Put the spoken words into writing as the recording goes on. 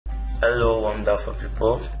Hello, wonderful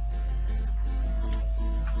people.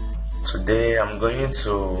 Today I'm going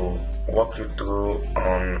to walk you through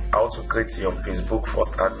on how to create your Facebook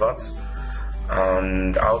first advert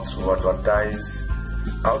and how to advertise,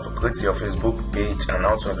 how to create your Facebook page and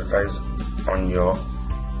how to advertise on your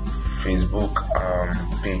Facebook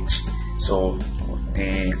page. So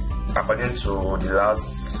according to the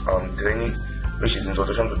last training, which is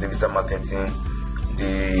Introduction to Digital Marketing,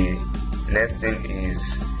 the next thing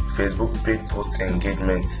is Facebook paid post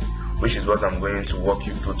engagement, which is what I'm going to walk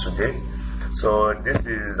you through today. So this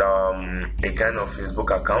is a kind of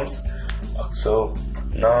Facebook account. So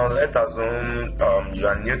now let's assume you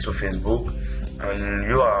are new to Facebook and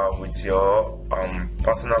you are with your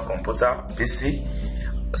personal computer PC.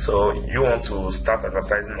 So you want to start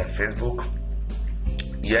advertising on Facebook.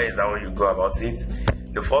 Here is how you go about it.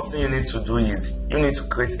 The first thing you need to do is you need to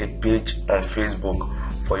create a page on Facebook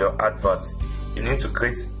for your advert. You need to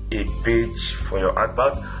create a page for your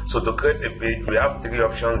advert. So to create a page, we have three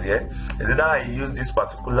options here. Is either I use this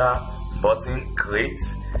particular button, create,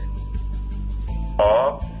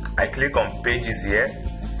 or I click on pages here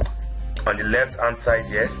on the left hand side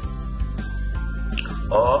here,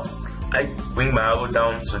 or I bring my arrow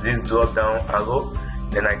down to this drop down arrow,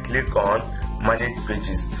 then I click on manage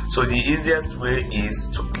pages. So the easiest way is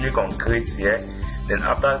to click on create here, then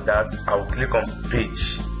after that I will click on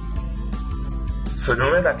page. So the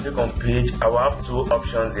moment I click on page, I will have two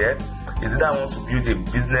options here. Is either I want to build a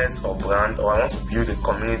business or brand, or I want to build a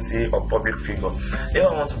community or public figure. If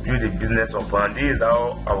I want to build a business or brand, this is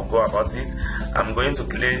how I will go about it. I'm going to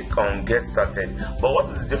click on get started. But what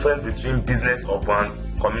is the difference between business or brand,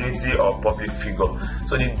 community or public figure?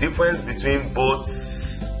 So the difference between both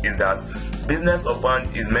is that business or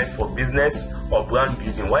brand is meant for business or brand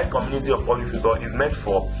building, while community or public figure is meant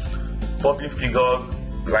for public figures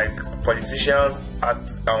like politicians,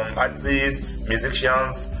 artists,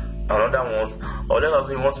 musicians, and other ones. Or then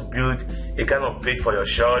also you want to build a kind of page for your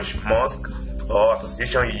church, mosque, or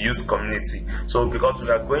association you use community. So because we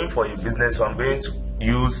are going for a business, so I'm going to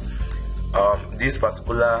use this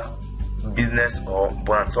particular business or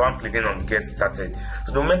brand. So I'm clicking on get started.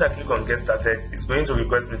 So the moment I click on get started, it's going to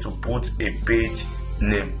request me to put a page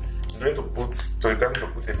name. It's going to request me to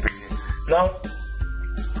put a page name. Now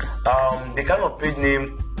the kind of page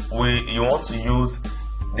name you want to use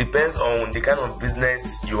depends on the kind of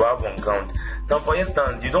business you have on ground. Now for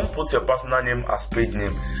instance, you don't put your personal name as page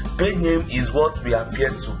name. Page name is what will appear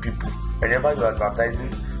to people whenever you are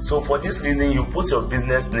advertising. So for this reason, you put your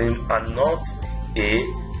business name and not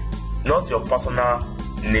your personal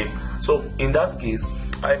name. So in that case,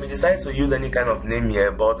 I may decide to use any kind of name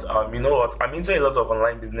here, but you know what, I'm into a lot of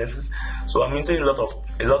online businesses, so I'm into a lot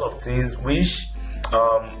of things which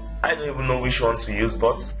I don't even know which one to use.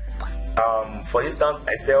 But for instance,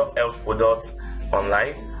 I sell health products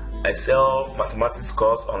online, I sell mathematics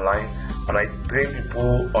course online, and I train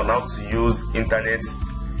people on how to use internet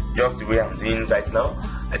just the way I'm doing right now.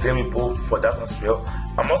 I train people for that as well.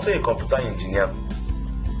 I'm also a computer engineer.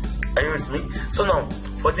 Are you with me? So now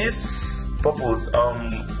for this purpose,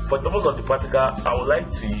 for the purpose of the practical, I would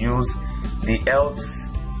like to use the health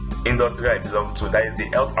industry I belong to, that is the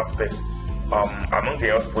health aspect. Among the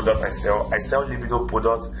health products I sell libido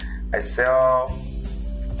products, I sell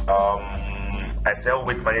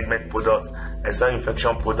weight management products, I sell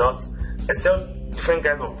infection products, I sell different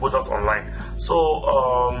kinds of products online. So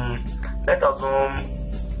let us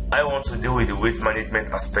I want to deal with the weight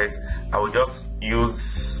management aspect. I will just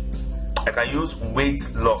I can use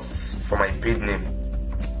weight loss for my page name.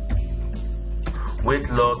 Weight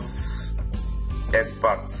loss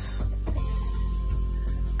experts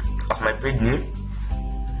as my page name.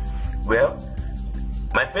 Well,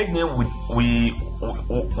 my page name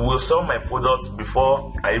will sell my products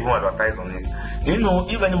before I even advertise on this. You know,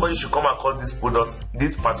 if anybody should come across this product,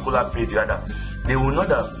 this particular page rather, they will know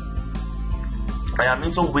that I am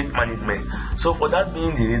into weight management. So for that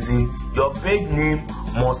being the reason, your page name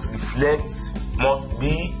must be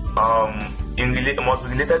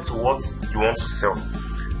related to what you want to sell.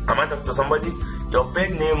 Am I talking to somebody? Your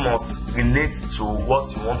page name must relate to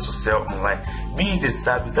what you want to sell online. Be it a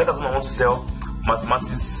service. Let us know I want to sell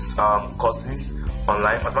mathematics courses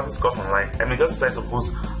online, I may just decide to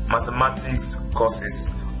post mathematics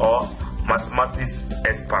courses or mathematics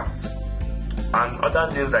experts and other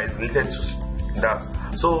names that is related to that.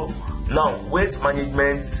 So now weight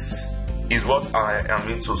management is what I am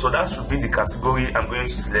into, so that should be the category I'm going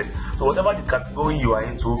to select. So whatever the category you are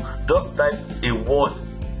into, just type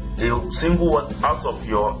a single word out of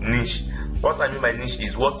your niche. What I mean by niche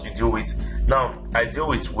is what you deal with. Now I deal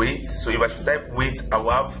with weight, so if I should type weight, I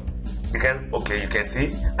will have you can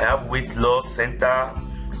see I have weight loss center,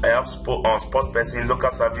 I have sport person, local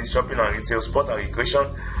service, shopping and retail, sport and recreation.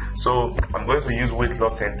 So I'm going to use weight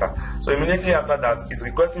loss center. So immediately after that, it's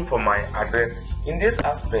requesting for my address. In this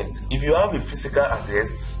aspect, if you have a physical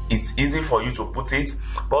address, it's easy for you to put it.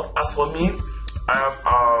 But as for me, I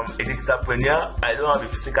am a digitalpreneur. I don't have a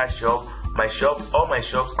physical shop. All my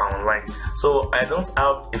shops are online. So I don't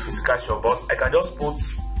have a physical shop, but I can just put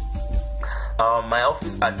my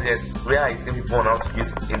office address where I train people on how to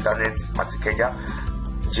use internet at Ikeja,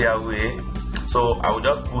 GRA. So I will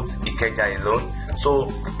just put Ikeja alone.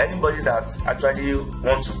 So anybody that actually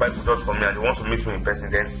wants to buy products from me and they want to meet me in person,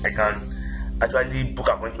 then I can actually book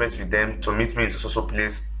appointments with them to meet me in social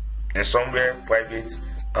place, in somewhere private.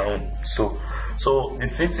 So the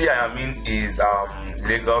city I am in is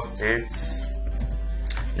Lagos State,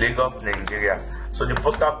 Lagos, Nigeria. So the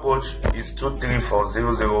postal code is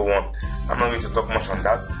 234001. I'm not going to talk much on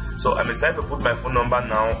that. So I'm excited to put my phone number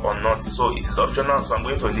now or not. So it is optional, so I'm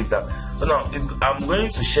going to leave that. So now I'm going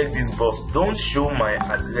to check this box. Don't show my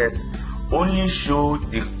address, only show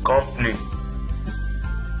the company,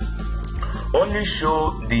 only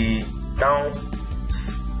show the town,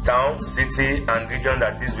 city and region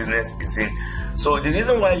that this business is in. So the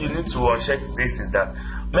reason why you need to uncheck this is that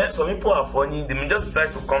some people are funny. They may just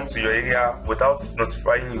decide to come to your area without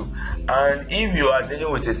notifying you. And if you are dealing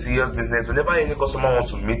with a serious business, whenever any customer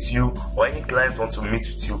wants to meet you or any client wants to meet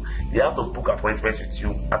with you, they have to book appointments with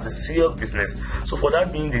you as a serious business. So for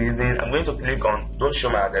that being the reason, I'm going to click on don't show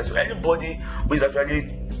my address. So anybody who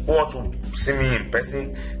wants to see me in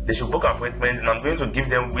person, they should book an appointment, and I'm going to give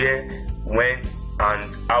them where, when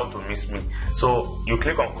and how to meet me. So you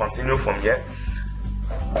click on continue from here.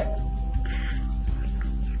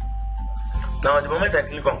 Now the moment I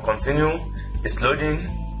click on continue, it's loading.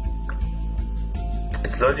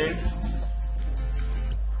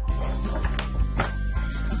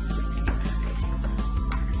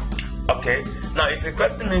 Okay, now it's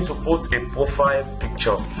requesting me to put a profile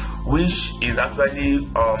picture, which is actually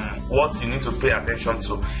what you need to pay attention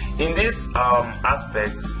to. In this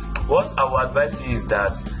aspect, what I would advise you is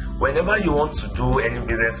that whenever you want to do any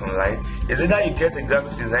business online, is either you get a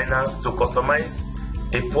graphic designer to customize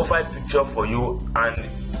a profile picture for you and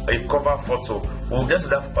a cover photo. We'll get to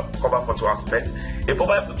that cover photo aspect. Your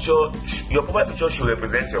profile picture should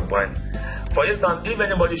represent your brand. For instance, if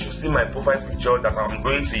anybody should see my profile picture that I'm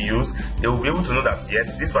going to use, they will be able to know that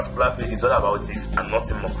yes, this particular page is all about this and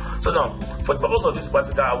nothing more. So now, for the purpose of this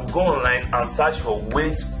particular, I will go online and search for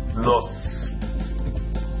weight loss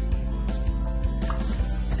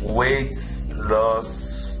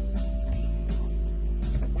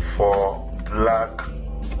for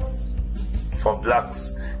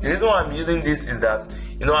blacks. The reason why I'm using this is that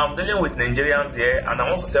I'm dealing with Nigerians here and I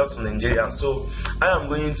want to sell to Nigerians. So I am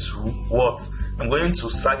going to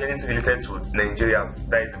search anything related to Nigerians,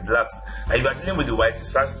 that is the blacks. And if you are dealing with the white, you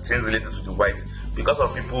search things related to the white, because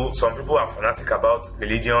some people are fanatic about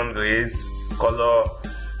religion, race, color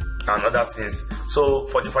and other things. So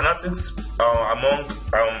for the fanatics among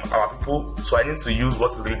our people, so I need to use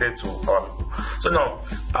what is related to our people. So now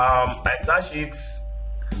I search it,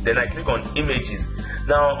 then I click on images.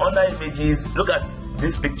 Now under images, look at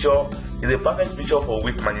this picture. Is a perfect picture for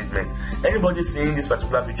weight management. Anybody seeing this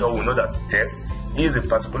particular picture will know that yes, this is a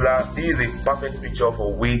perfect picture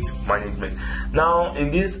for weight management. Now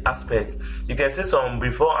in this aspect, you can see some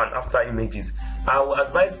before and after images. I will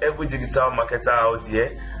advise every digital marketer out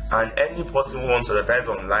there and any person who wants to advertise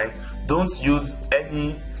online, don't use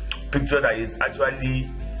any picture that is actually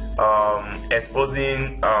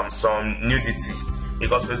exposing some nudity,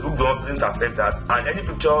 because Facebook doesn't accept that. And any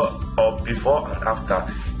picture of before and after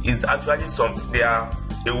is actually they are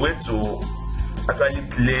a way to actually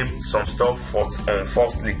claim some stuff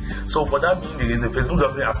falsely. So for that being the reason, Facebook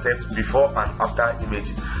doesn't accept before and after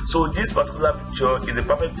images. So this particular picture is a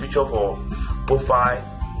perfect picture for profile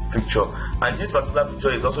picture, and this particular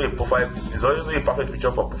picture is also a perfect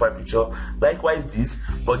picture for profile picture. Likewise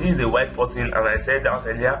but this is a white person, and I said that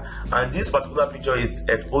earlier, and this particular picture is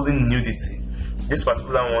exposing nudity. This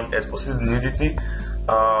particular one exposes nudity.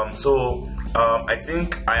 I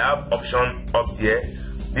think I have option up there.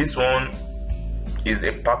 This one is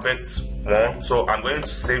a perfect one, so I'm going to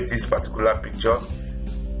save this particular picture.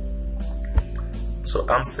 So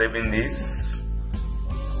I'm saving this.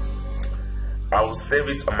 I will save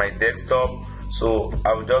it on my desktop, so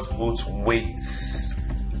I will just put weights.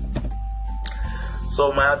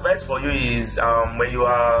 So my advice for you is when you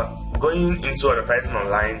are going into advertising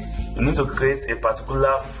online, you need to create a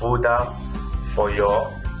particular folder for your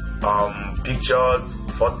pictures,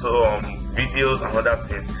 photo, videos and other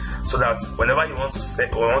things. so that whenever you want to say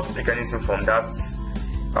or want to pick anything from that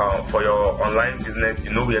for your online business,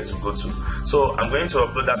 you know where to go to. So I'm going to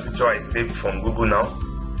upload that picture I saved from Google now.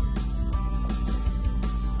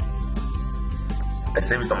 I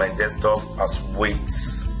save it on my desktop as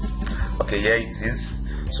weights. Okay, here it is.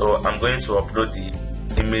 So I'm going to upload the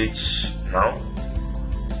image now.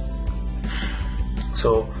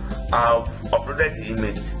 So I've uploaded the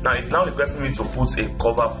image. Now it's now requesting me to put a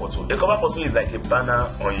cover photo. A cover photo is like a banner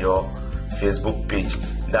on your Facebook page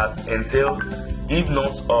that entails, if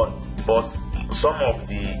not all, but some of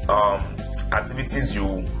the activities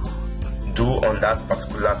you do on that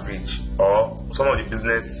particular page, or some of the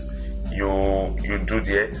business you do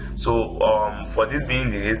there. So for this being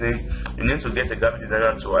the reason, you need to get a graphic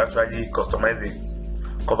designer to actually customize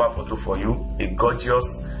a cover photo for you, a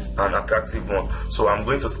gorgeous and attractive one. So I'm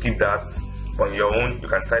going to skip that. On your own, you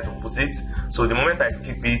can decide to put it. So the moment I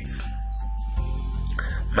skip it,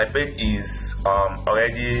 my page is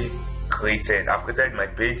already created. I've created my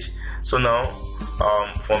page. So now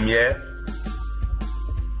from here,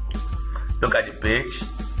 look at the page.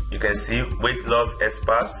 You can see weight loss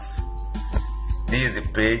experts. This is the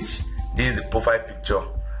page. This is the profile picture.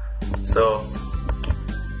 So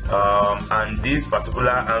and this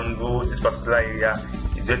particular angle, this particular area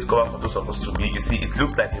is where the cover photo is supposed to be. You see, it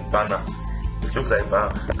looks like a banner. It looks like a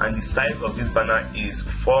banner, and the size of this banner is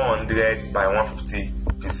 400 by 150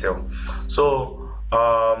 pixel. So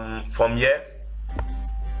from here,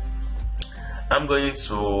 I'm going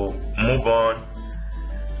to move on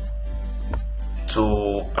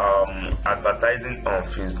to advertising on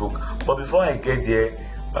Facebook. But before I get there,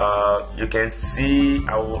 you can see,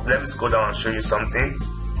 let me scroll down and show you something.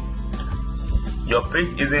 Your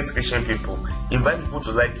page isn't reaching people. Invite people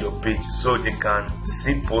to like your page so they can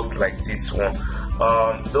see posts like this one.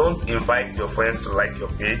 Don't invite your friends to like your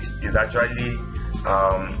page. It's actually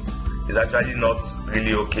not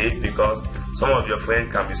really okay, because some of your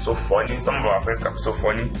friends can be so funny. Some of our friends can be so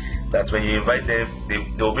funny that when you invite them, they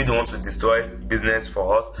will be the ones to destroy business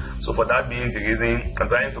for us. So for that being the reason, I'm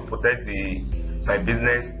trying to protect my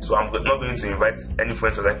business, so I'm not going to invite any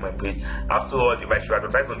friends to like my page. After all, if I should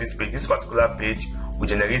advertise on this page, this particular page will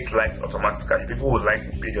generate likes automatically. People will like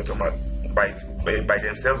the page by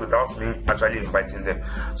themselves without me actually inviting them.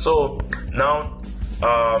 So now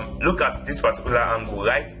look at this particular angle.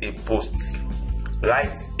 Write a post.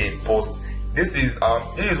 This is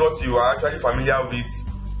what you are actually familiar with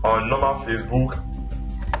on normal Facebook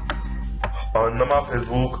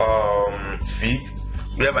feed,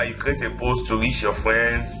 whereby you create a post to reach your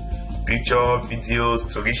friends, picture,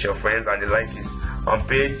 videos to reach your friends, and they like it. On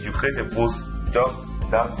page, you create a post just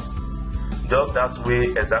that way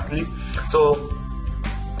exactly. So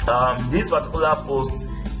this particular post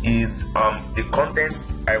is the content.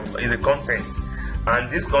 Is a content, and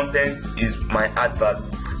this content is my advert.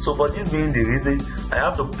 So for this being the reason, I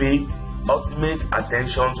have to pay ultimate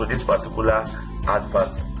attention to this particular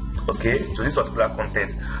advert. Okay, to this particular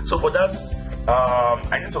content. So for that,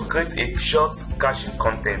 I need to create a short caching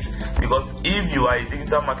content, because if you are a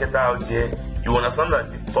digital marketer out there, you understand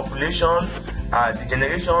that the population, the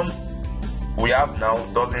generation we have now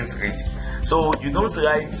doesn't read. So you don't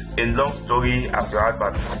write a long story as your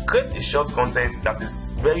advert. Create a short content that is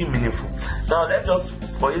very meaningful. Now let's just,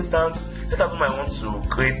 for instance, let's assume I want to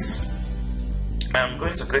create. I'm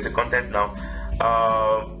going to create a content now.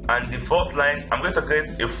 And the first line, I'm going to create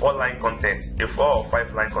a 4-line content, a 4 or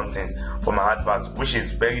 5-line content for my advert, which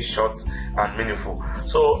is very short and meaningful.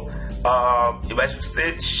 So if I should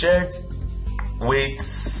say shared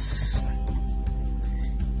weights,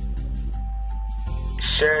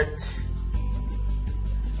 shared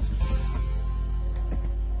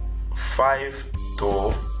 5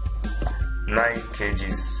 to 9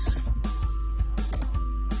 kgs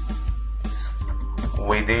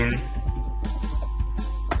within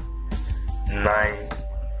 9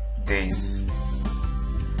 days.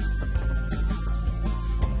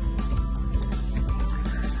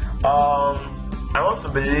 I want to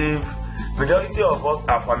believe majority of us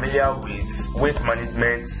are familiar with weight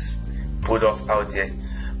management products out there.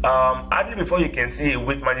 Hardly before you can see a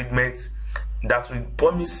weight management that will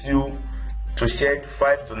promise you to shed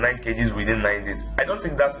 5 to 9 kgs within 9 days. I don't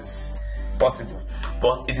think that is possible,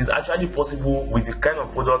 but it is actually possible with the kind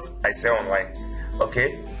of products I sell online.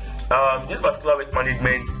 Okay, this particular weight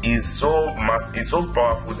management is so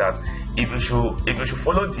powerful that if you should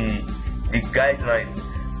follow the guideline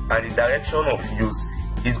and the direction of use,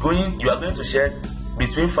 you are going to shed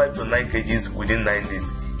between 5 to 9 kgs within 9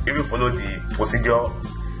 days if you follow the procedure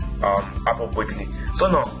appropriately.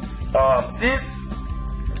 So now, since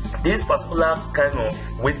this particular kind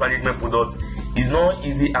of waste management product is not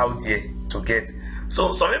easy out there to get.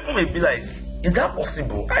 So some people may be like, is that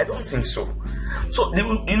possible? I don't think so. So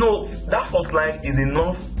that first line is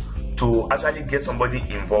enough to actually get somebody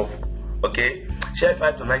involved. Okay, share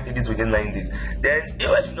 5 to 9 pages within 9 days. Then if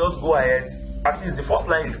I should just go ahead, at least the first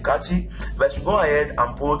line is catchy, if I should go ahead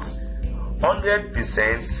and put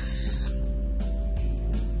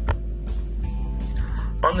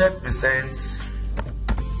 100%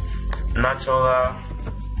 natural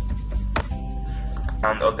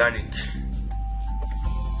and organic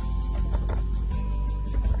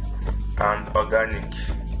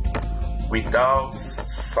without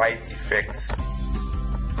side effects.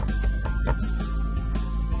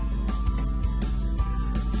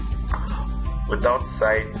 Without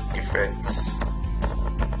side effects.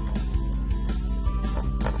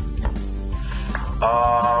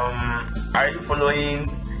 Are you following?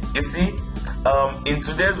 You see, in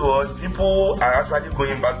today's world, people are actually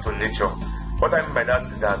going back to nature. What I mean by that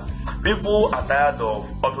is that people are tired of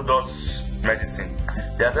orthodox medicine.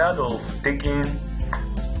 They are tired of taking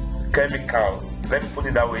chemicals. Let me put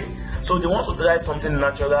it that way. So they want to try something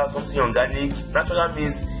natural, something organic. Natural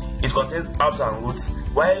means it contains herbs and roots,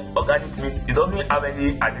 while organic means it doesn't have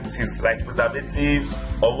any additives like preservatives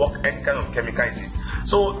or any kind of chemical in it.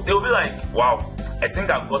 So they will be like, wow, I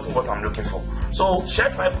think I've gotten what I'm looking for. So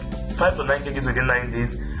share 5 to 9 kgs within 9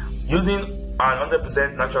 days using an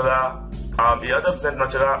 100% natural,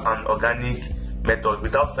 and organic method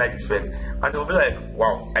without side effects, and they'll be like,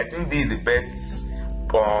 wow, I think this is the best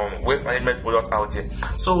waste management product out there.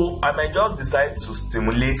 So I might just decide to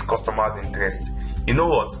stimulate customers' interest. You know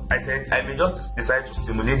what? I said I may just decide to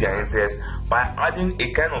stimulate their interest by adding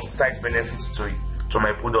a kind of side benefit to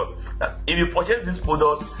my product. That if you purchase this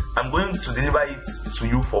product, I'm going to deliver it to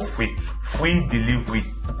you for free. Free delivery.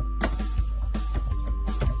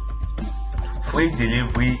 Free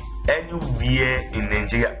delivery anywhere in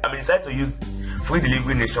Nigeria. I may decide to use free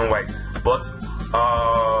delivery nationwide, but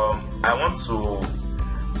I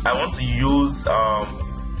want to use a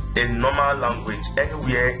normal language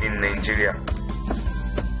anywhere in Nigeria.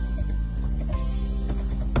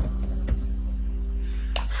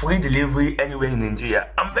 Free delivery anywhere in Nigeria.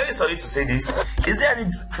 I'm very sorry to say this. Is there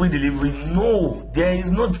any free delivery? No, there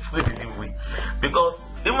is no free delivery, because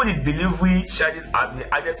even the delivery charges has been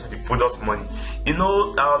added to the product money. This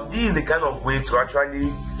is the kind of way to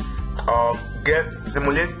actually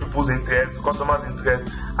stimulate people's interest, customers'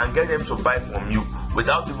 interest, and get them to buy from you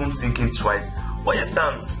without even thinking twice. For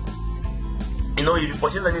instance, if you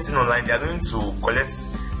purchase anything online, they are going to collect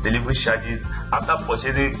delivery charges. After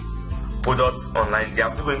purchasing products online, they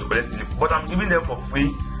are still going to collect delivery, but I'm giving them for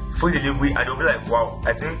free delivery, and they'll be like, wow,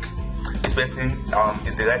 I think this person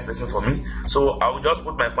is the right person for me. So I will just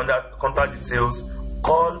put my contact details,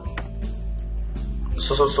 call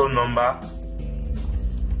so number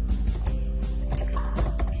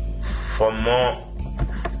for more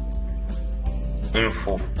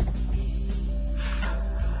info.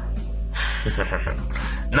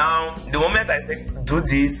 Now, the moment I say do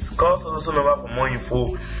this, call so number for more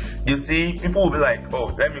info, you see, people will be like,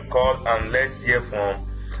 oh, let me call and let's hear from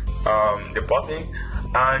the person.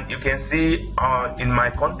 And you can see in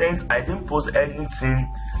my content, I didn't post anything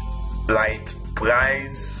like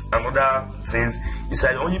price and other things. You see,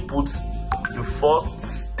 I only put the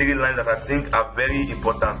first 3 lines that I think are very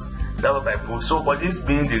important. That's what I put. So for this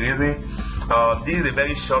being the reason, this is a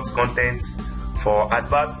very short content for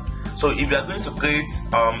adverts. So if you are going to create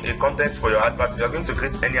a content for your advert, if you are going to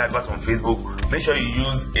create any advert on Facebook, make sure you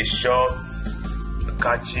use a short,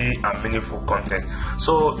 catchy and meaningful content.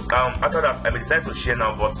 So after that, I may decide to share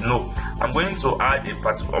now, but no, I'm going to add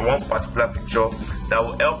one particular picture that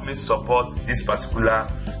will help me support this particular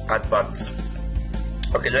advert.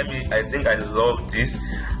 Okay, I think I love this.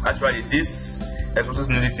 Actually, this exposes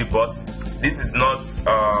nudity, but this is not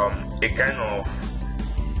a kind of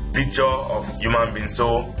picture of human being,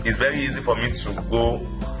 so it's very easy for me to go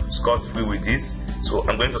scot-free with this. So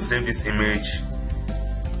I'm going to save this image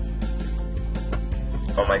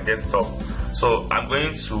on my desktop. So I'm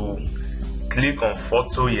going to click on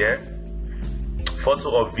photo here, photo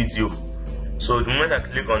or video. So the moment I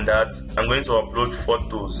click on that, I'm going to upload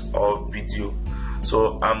photos or video.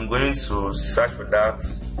 So I'm going to search for that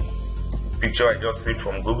picture I just saved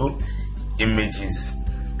from Google Images.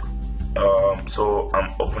 So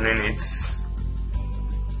I'm opening it.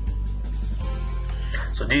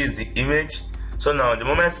 So this is the image. So now the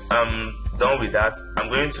moment I'm done with that, I'm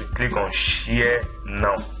going to click on share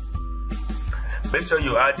now. Make sure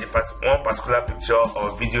you add one particular picture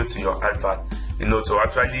or video to your advert, to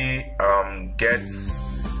actually get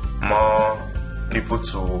more people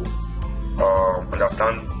to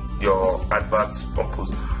understand your advert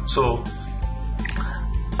purpose. So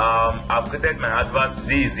I've created my advert.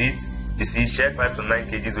 This is it. You see, shed 5 to 9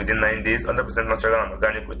 kgs within 9 days, 100% natural and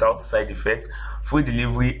organic without side effects, free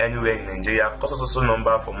delivery anywhere in Nigeria, cost us also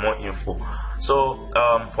number for more info. So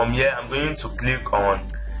from here I'm going to click on,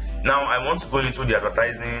 now I want to go into the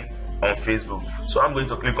advertising on Facebook, so I'm going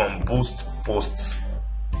to click on boost posts.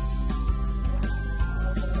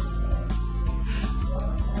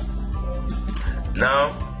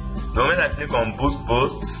 Now the moment I click on boost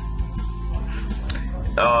posts,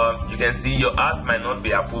 you can see your ads might not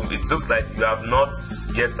be approved. It looks like you have not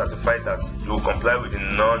yet certified that you will comply with the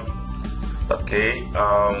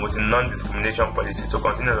non-discrimination policy. To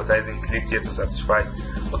continue advertising, click here to certify.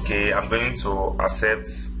 Okay, I'm going to accept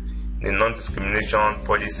the non-discrimination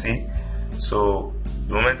policy. So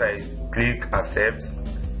the moment I click accept,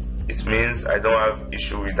 it means I don't have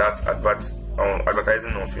issue with that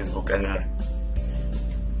advertising on Facebook anymore.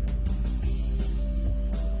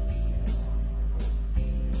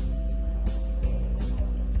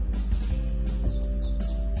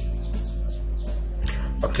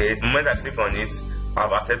 Okay, the moment I click on it,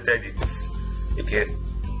 I've accepted it.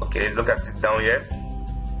 Okay, look at it down here.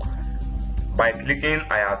 By clicking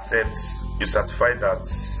I accept, you certify that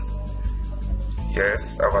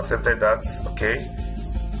yes, I've accepted that. Okay,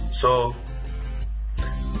 so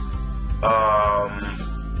I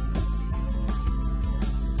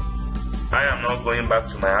am now going back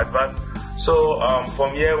to my advert. So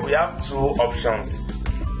from here we have two options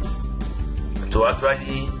to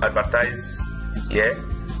actually advertise. Here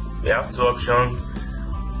we have two options.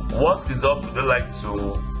 What result would you like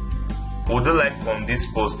from this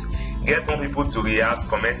post? Get more people to react,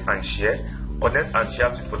 comment and share. Connect and share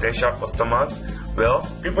with potential customers. Well,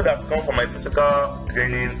 people that come for my physical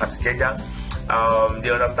training at Kenya, they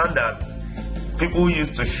understand that people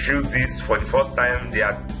used to choose this for the first time they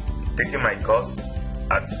are taking my course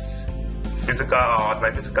at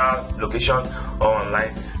my physical location or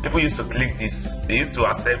online. People used to click this, they used to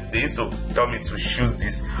accept, they used to tell me to choose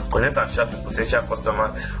this, connect and share with potential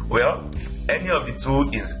customers. Well, any of the two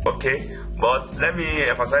is okay, but let me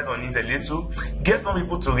emphasize on it a little. Get more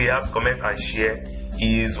people to react, comment and share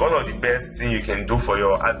is one of the best things you can do for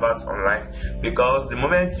your adverts online, because the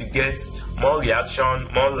moment you get more reaction,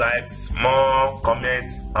 more likes, more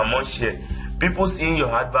comments and more share, people seeing your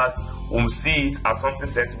advert will see it as something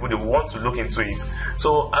sensible. They want to look into it.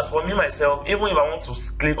 So as for me myself, even if I want to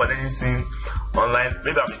click on anything online,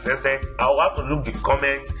 maybe I'm interested, I'll have to look the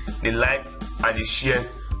comments, the likes and the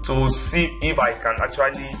shares to see if I can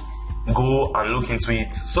actually go and look into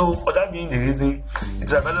it. So for that being the reason,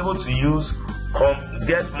 it's available to use.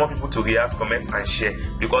 Get more people to react, comment and share,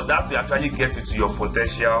 because that will actually get you to your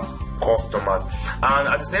potential customers. And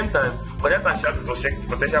at the same time, connect and share to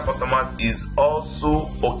potential customers is also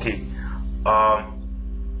okay.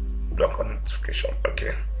 Block notification.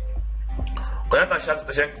 Okay. Connect and share to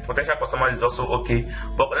potential customers is also okay,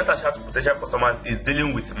 but connect and share to potential customers is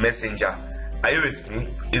dealing with Messenger. Are you with me?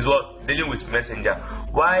 Is what? Dealing with Messenger.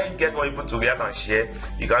 Why get more people to react and share?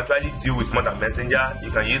 You can actually deal with more than Messenger.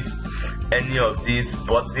 You can use any of these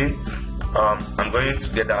buttons. I'm going to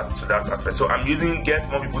get that to that aspect. So I'm using get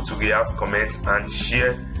more people to react, comment and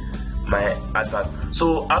share my advert.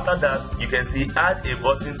 So after that, you can see add a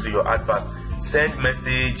button to your advert, send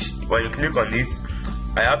message. When you click on it,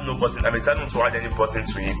 I have no button. I'm deciding to add any button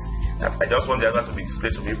to it. I just want the advert to be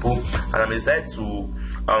displayed to people, and I'm decided to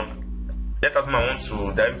let us know I want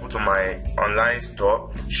to direct people to my online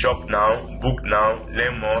store, shop now, book now,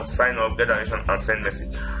 learn more, sign up, get donation and send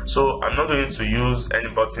message. So I'm not going to use any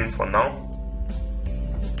button for now.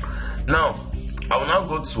 Now I will now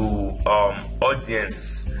go to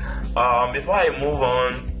audience. Before I move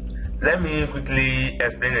on, let me quickly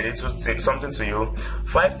explain a little something to you.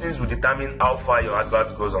 5 things will determine how far your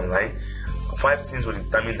advert goes online. 5 things will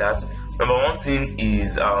determine that. Number 1 thing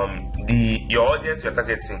is your audience you're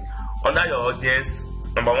targeting. Under your audience,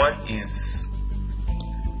 number 1 is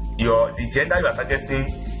the gender you are targeting,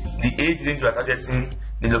 the age range you are targeting,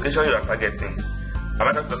 the location you are targeting.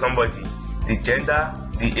 I'm talking to somebody, the gender,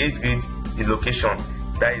 the age range, the location.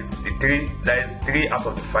 That is 3 out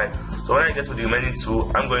of the 5. So when I get to the remaining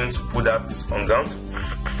 2, I'm going to put that on ground.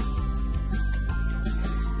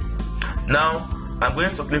 Now I'm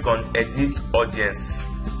going to click on edit audience.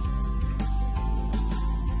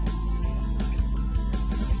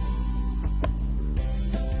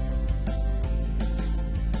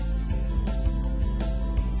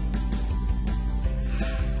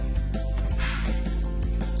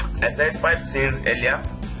 I said 5 things earlier.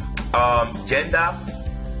 Gender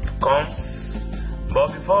comes, but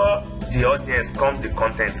before the audience comes the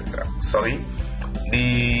content.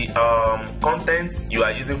 The content you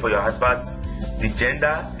are using for your advert, the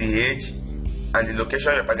gender, the age, and the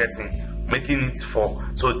location you're targeting, making it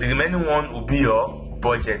 4. So the remaining one will be your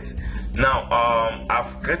budget. Now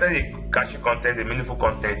I've created a catchy content, a meaningful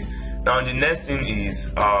content. Now the next thing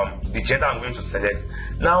is the gender I'm going to select.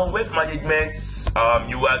 Now weight management,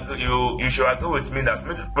 you should agree with me that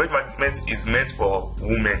weight management is meant for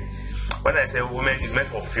women. When I say women, it's meant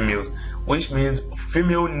for females, which means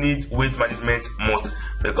female need weight management most,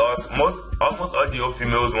 because almost all the old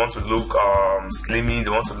females want to look slimming, they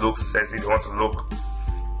want to look sexy, they want to look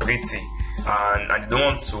pretty, and they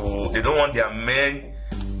don't want their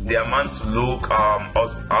man to look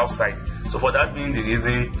outside. So for that being the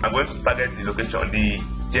reason, I'm going to target the location, the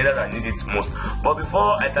gender that need it most. But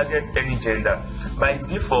before I target any gender, by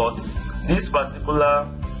default,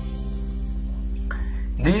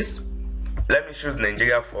 let me choose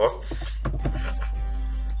Nigeria first.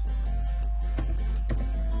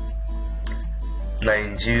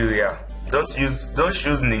 Nigeria. Don't choose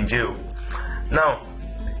Nigeria. Now,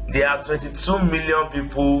 there are 22 million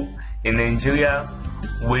people in Nigeria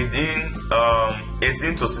within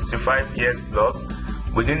 18 to 65 years plus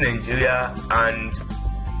within Nigeria, and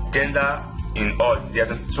gender in all. There are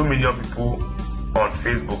 22 million people on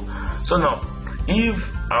Facebook. So now,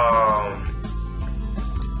 if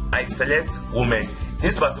I select women,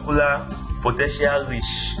 this particular potential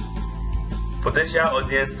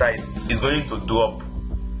audience size is going to drop.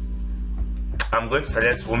 I'm going to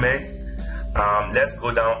select women. Let's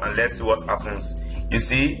go down and let's see what happens. You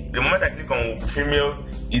see, the moment I click on females,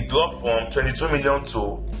 it dropped from 22 million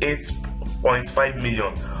to 8.5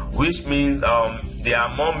 million, which means there are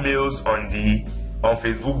more males on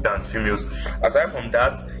Facebook than females. Aside from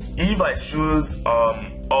that, if I choose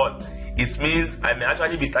all, it means I may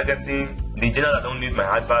actually be targeting the gender that don't need my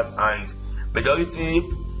advert, and majority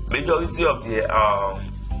of the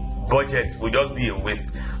budget will just be a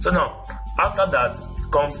waste. So now, after that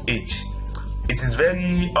comes age. It is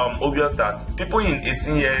very obvious that people in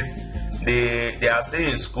 18 years, they are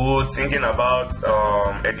staying in school thinking about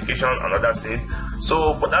education and other things.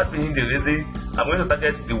 So for that being the reason, I'm going to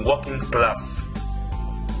target the working class.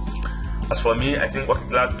 As for me, I think working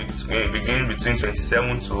class begin between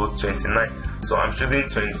 27 to 29. So I'm choosing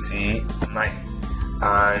 29,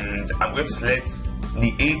 and I'm going to select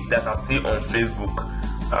the age that are still on Facebook.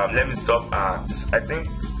 Let me stop at, I think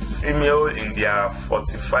female in their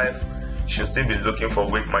 45 should still be looking for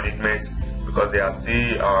weight management, because they are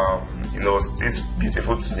still still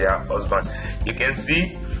beautiful to their husband. You can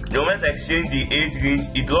see the moment I change the age range,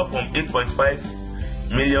 it dropped from 8.5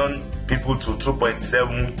 million people to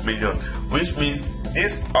 2.7 million, which means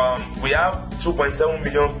this we have 2.7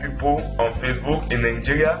 million people on Facebook in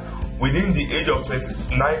Nigeria within the age of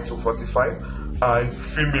 29 to 45, and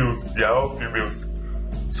females, they are all females.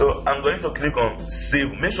 So I'm going to click on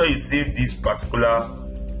save. Make sure you save this particular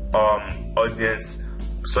audience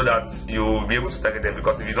so that you'll be able to target them,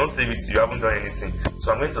 because if you don't save it, you haven't done anything.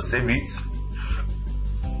 So I'm going to save it.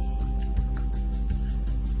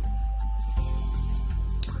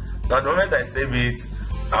 Now the moment I save it,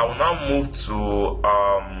 I will now move to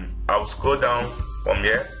I'll scroll down from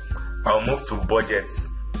here. I'll move to budgets.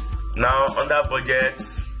 Now under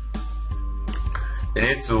budgets, you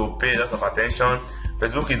need to pay a lot of attention.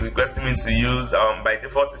 Facebook is requesting me to use by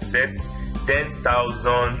default it's set 10,000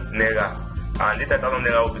 naira, and the 10,000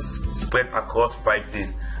 naira will be spread across 5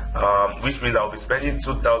 days, which means I'll be spending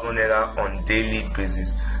 2,000 naira on daily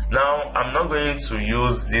basis. Now I'm not going to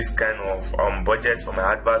use this kind of budget for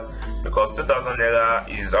my advert, because 2,000 naira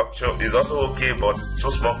is also okay, but it's too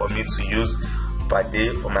small for me to use per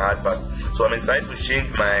day for my advert. So I'm excited to change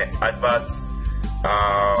my adverts.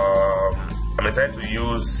 I'm excited to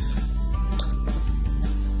use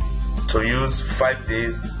 5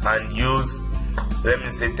 days and use, let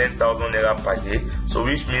me say, 10,000 naira per day. So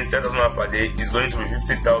which means 10,000 naira per day is going to be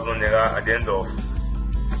 50,000 naira at the end of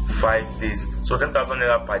 5 days. So 10,000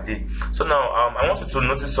 naira per day. So now I want you to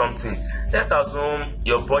notice something. Let us assume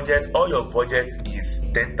your budget is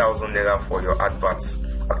 10,000 naira for your adverts,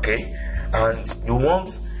 okay? And you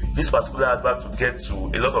want this particular advert to get to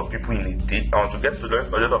a lot of people in a day, to get to a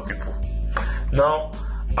lot of people. Now,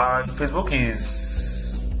 and Facebook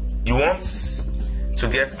you want to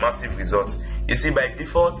get massive results. You see, by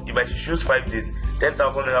default, if I choose 5 days,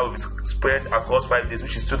 10,000 naira will be spread across 5 days,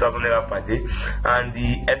 which is 2,000 naira per day. And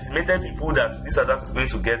the estimated people that this advert is going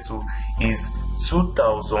to get to is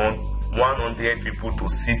 2,100 people to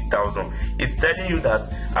 6,000. It's telling you that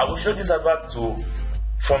I will show this advert to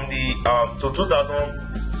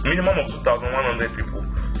 2,000, minimum of 2,100 people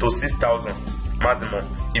to 6,000 maximum.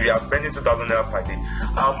 if you are spending 2,000 naira per day.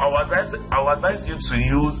 I would advise you to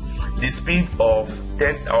use the speed of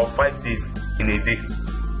 10 or 5 days in a day.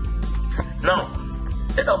 Now,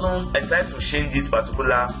 let us decide to change this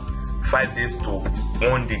particular 5 days to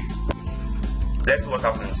 1 day. Let's see what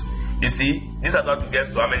happens. You see, this advert gets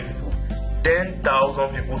to how many people?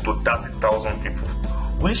 10,000 people to 30,000 people,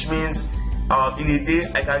 which means in a day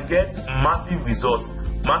I can get massive results,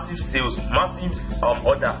 massive sales, massive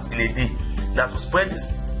order in a day. Now to spread this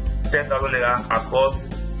 10,000 naira across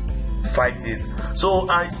 5 days. So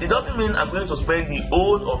it doesn't mean I'm going to spend the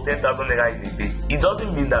whole of 10,000 naira in a day. It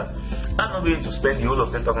doesn't mean that I'm not going to spend the whole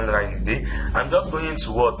of 10,000 naira in a day. I'm just going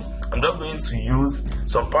to what? I'm just going to use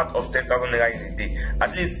some part of 10,000 naira in a day.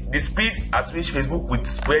 At least the speed at which Facebook will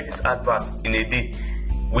spread this advert in a day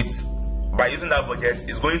by using that budget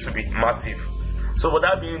is going to be massive. So for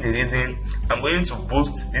that being the reason, I'm going to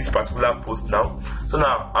boost this particular post now. So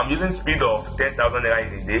now I'm using speed of 10,000 naira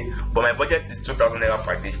in a day, but my budget is 2,000 naira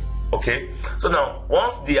per day. Okay, so now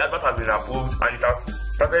once the advert has been approved and it has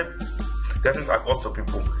started getting across to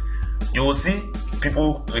people, you will see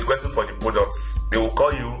people requesting for the products. They will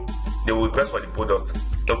call you, they will request for the products.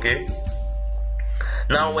 Okay,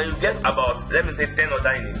 now when you get about, let me say, 10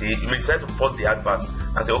 orders in a day, you may decide to pause the advert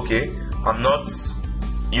and say, okay, I'm not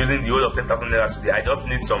using the whole of 10,000 naira today, I just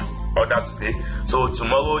need some order today. So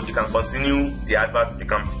tomorrow you can continue the advert, you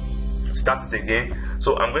can start it again.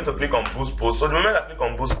 So I'm going to click on boost post. So the moment I click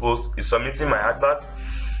on boost post, it's submitting my advert,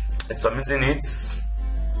 it's submitting it.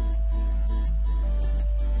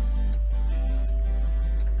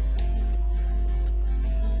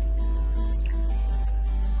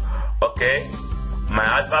 Okay, my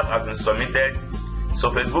advert has been submitted, so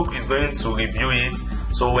Facebook is going to review it.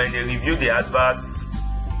 So when they review the adverts,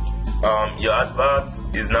 your advert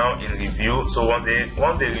is now in review. So once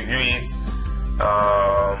they review it,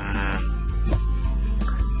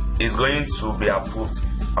 it's going to be approved.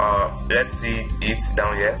 Let's see it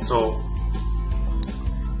down here. So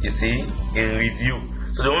you see in review.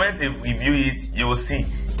 So the moment they review it, you will see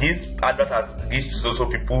this advert has reached so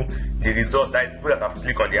people. The result, that people that have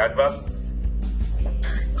clicked on the advert.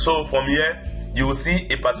 So from here, you will see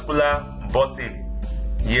a particular button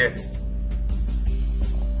here.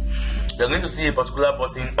 You're going to see a particular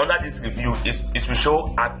button under this review. It will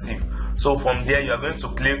show active. So from there, you are going to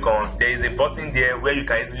click on, there is a button there where you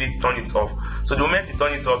can easily turn it off. So the moment you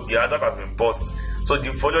turn it off, the advert has been paused. So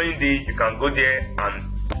the following day, you can go there and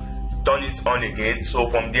turn it on again. So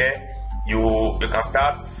from there, you can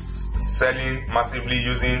start selling massively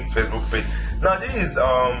using Facebook page. Now this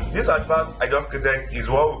advert I just created is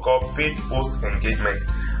what we call paid post engagement,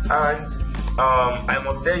 and I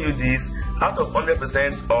must tell you this: out of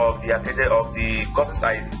 100% of the courses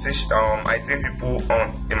I teach, I train people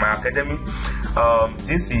on in my academy,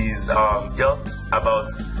 this is just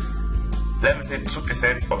about, let me say,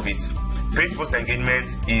 2% of it. Paid post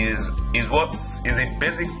engagement is what is a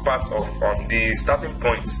basic part of the starting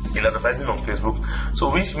point in advertising on Facebook.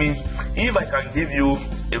 So which means if I can give you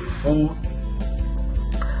a full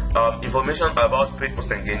information about paid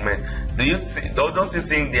post engagement, don't you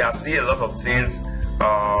think there are still a lot of things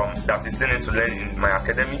that you still need to learn in my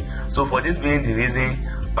academy? So for this being the reason,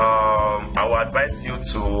 I will advise you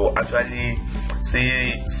to actually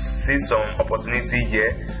see some opportunity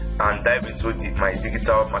here and dive into my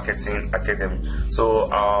digital marketing academy. So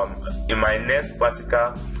in my next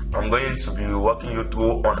practical, I'm going to be walking you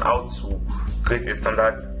through on how to create a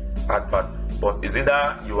standard advert. But is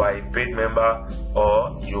either you are a paid member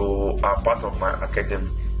or you are part of my academy.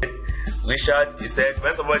 Richard, he said,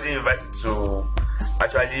 when somebody invites you to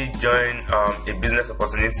actually join a business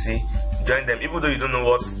opportunity, join them, even though you don't know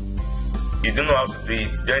how to do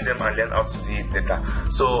it, join them and learn how to do it later.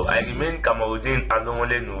 So I remain Kamaruddin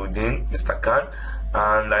Alomole Nuruddin, Mr. Khan,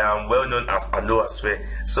 and I am well known as Alo as well.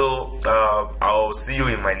 So I'll see you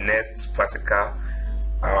in my next practical.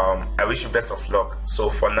 I wish you best of luck.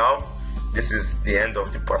 So for now, this is the end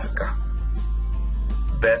of the practical.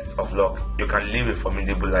 Best of luck. You can live a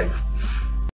formidable life.